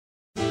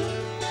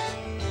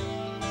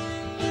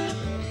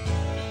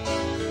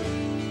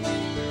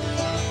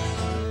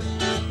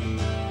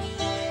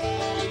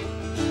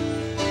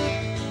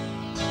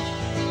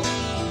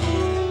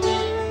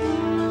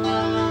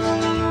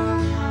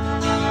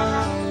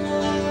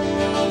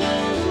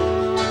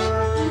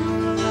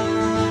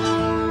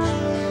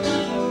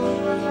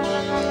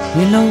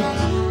You know,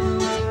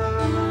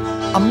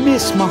 I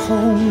miss my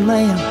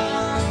homeland.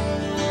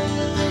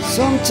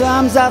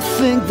 Sometimes I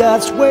think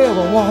that's where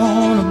I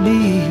wanna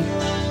be.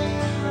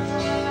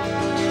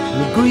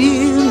 The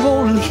green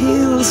rolling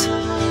hills,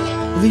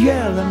 the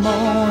early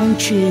morning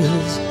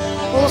chills.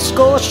 Oh,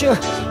 Scotia,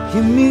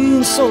 you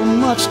mean so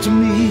much to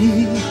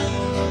me.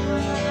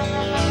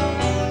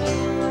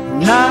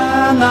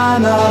 Na na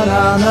na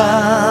na na,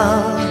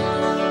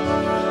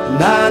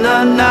 na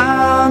na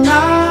na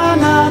na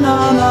na na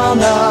na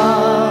na.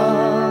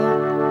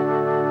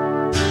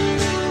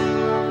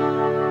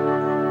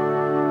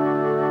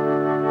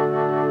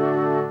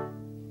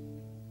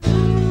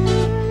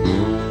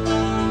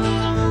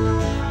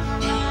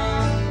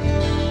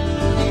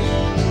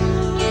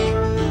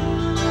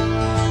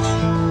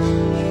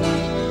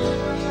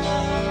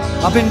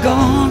 I've been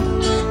gone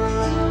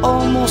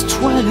almost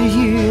 20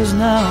 years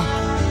now,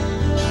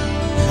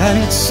 and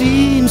it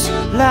seems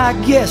like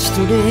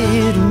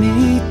yesterday to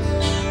me.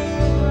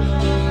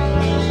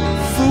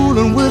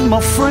 Fooling with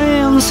my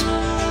friends,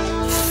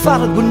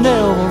 thought it would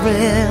never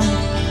end.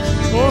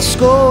 Oh,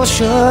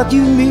 Scotia,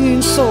 you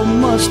mean so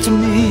much to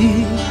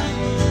me.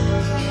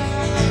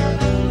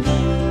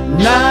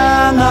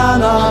 Na na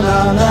na na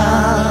na,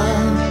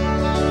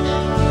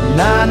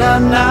 na na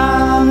na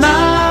na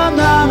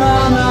na na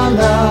na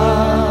na,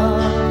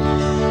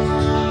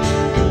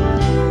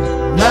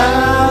 na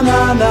na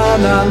na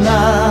na na,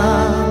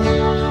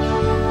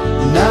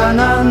 na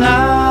na na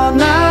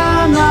na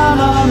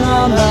na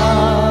na na.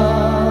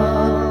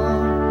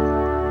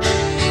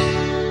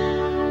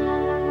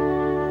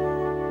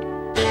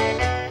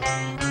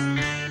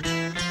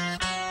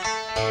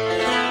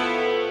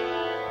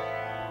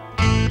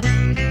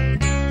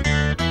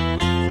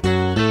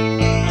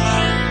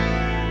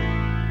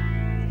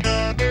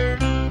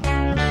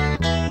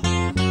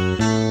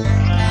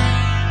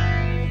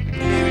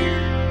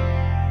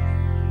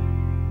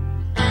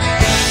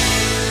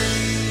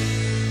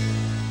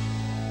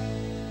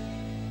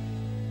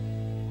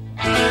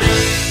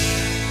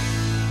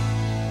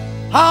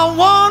 I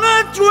wanna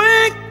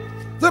drink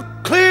the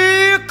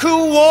clear,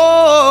 cool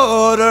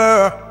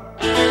water.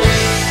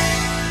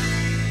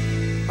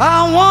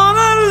 I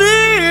wanna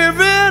live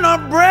in a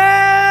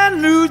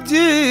brand new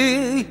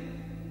day.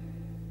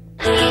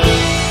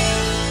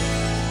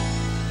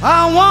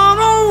 I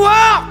wanna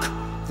walk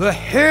the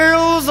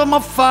hills of my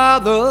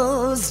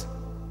fathers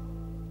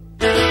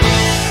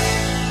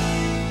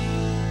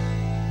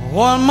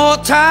one more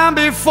time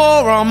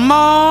before I'm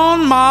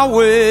on my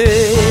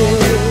way.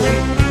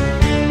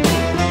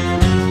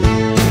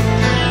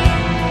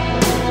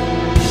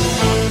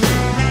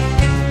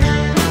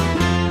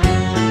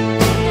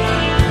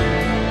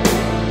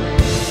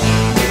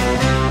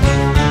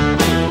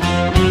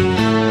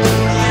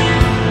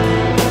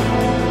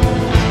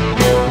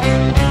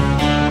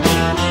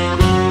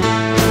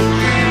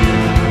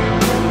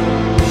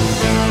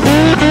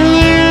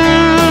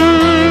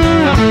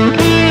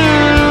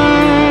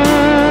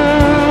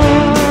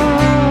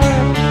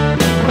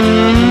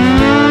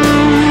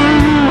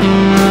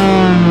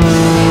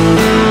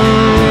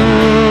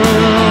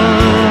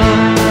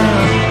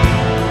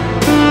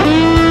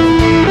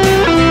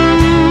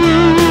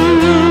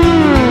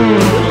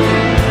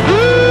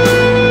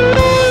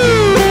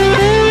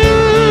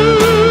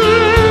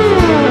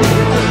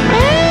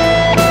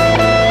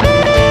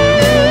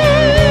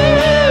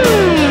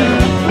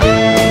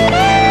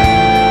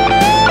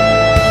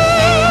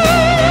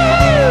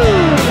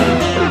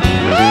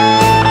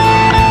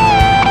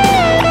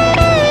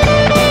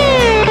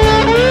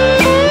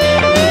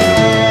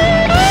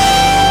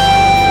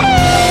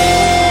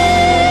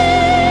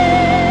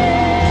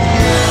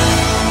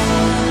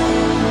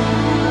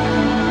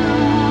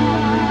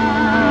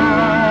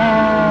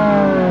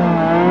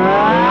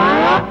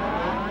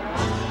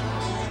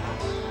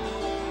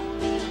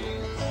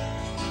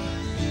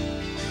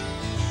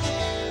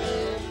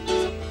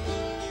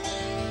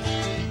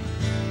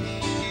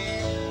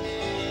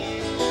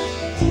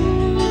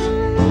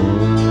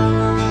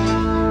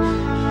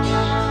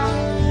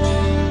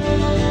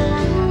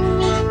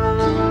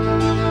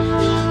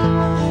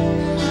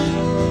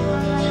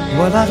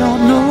 Well, I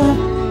don't know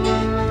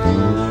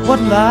what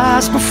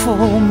lies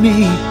before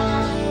me.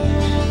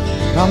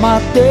 Am I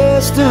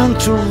destined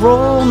to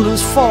roam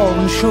this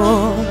fallen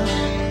shore?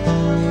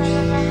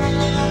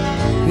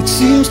 It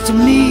seems to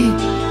me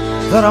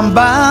that I'm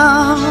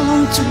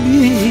bound to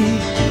be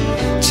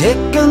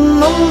taking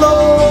the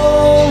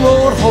low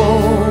road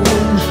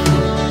home.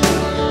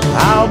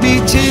 I'll be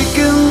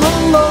taking